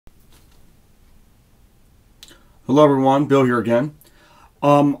Hello everyone, Bill here again.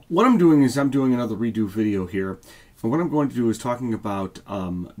 What I'm doing is I'm doing another redo video here. And what I'm going to do is talking about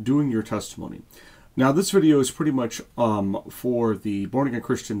doing your testimony. Now this video is pretty much for the born-again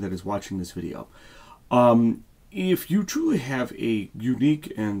Christian that is watching this video. If you truly have a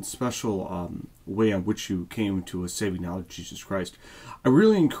unique and special way on which you came to a saving knowledge of Jesus Christ, I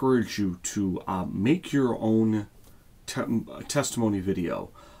really encourage you to make your own testimony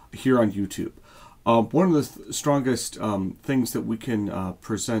video here on YouTube. One of the strongest things that we can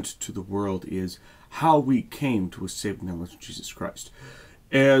present to the world is how we came to a saving knowledge of Jesus Christ.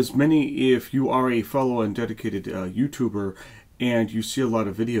 As many, if you are a fellow and dedicated YouTuber and you see a lot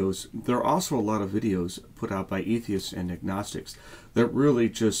of videos, there are also a lot of videos put out by atheists and agnostics that really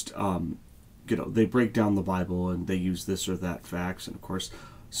just, they break down the Bible and they use this or that facts. And of course,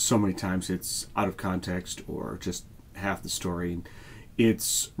 so many times it's out of context or just half the story.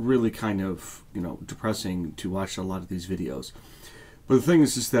 It's really kind of, depressing to watch a lot of these videos. But the thing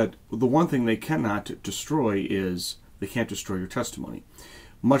is that the one thing they cannot destroy is they can't destroy your testimony.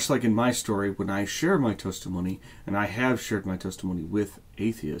 Much like in my story, when I share my testimony, and I have shared my testimony with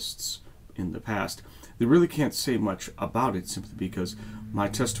atheists in the past, they really can't say much about it simply because my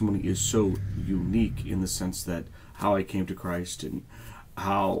testimony is so unique in the sense that how I came to Christ and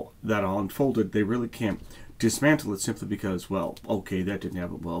how that all unfolded, they really can't dismantle it simply because, well, okay, that didn't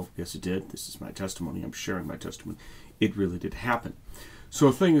happen. Well, yes, it did. This is my testimony. I'm sharing my testimony. It really did happen. So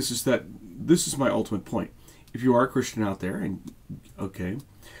the thing is that this is my ultimate point. If you are a Christian out there, and okay,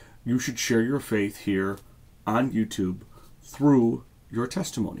 you should share your faith here on YouTube through your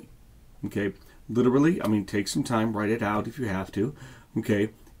testimony. Okay, literally, take some time, write it out if you have to. Okay,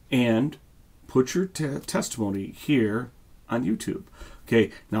 and put your testimony here on YouTube.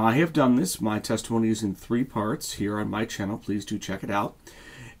 Okay, now I have done this. My testimony is in 3 parts here on my channel. Please do check it out.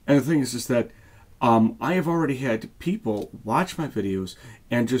 And the thing is that I have already had people watch my videos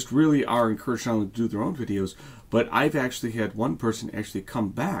and just really are encouraged not only to do their own videos, but I've actually had one person actually come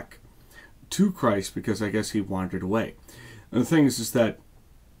back to Christ because I guess he wandered away. And the thing is that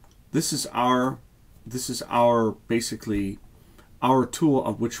this is our basically our tool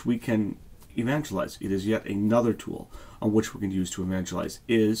of which we can evangelize. It is yet another tool on which we can use to evangelize,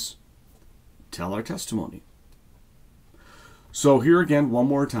 is tell our testimony. So here again, one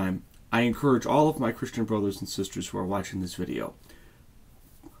more time, I encourage all of my Christian brothers and sisters who are watching this video,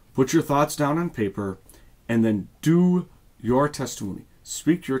 put your thoughts down on paper and then do your testimony.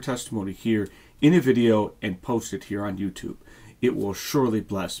 Speak your testimony here in a video and post it here on YouTube. It will surely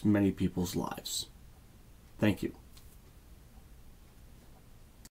bless many people's lives. Thank you.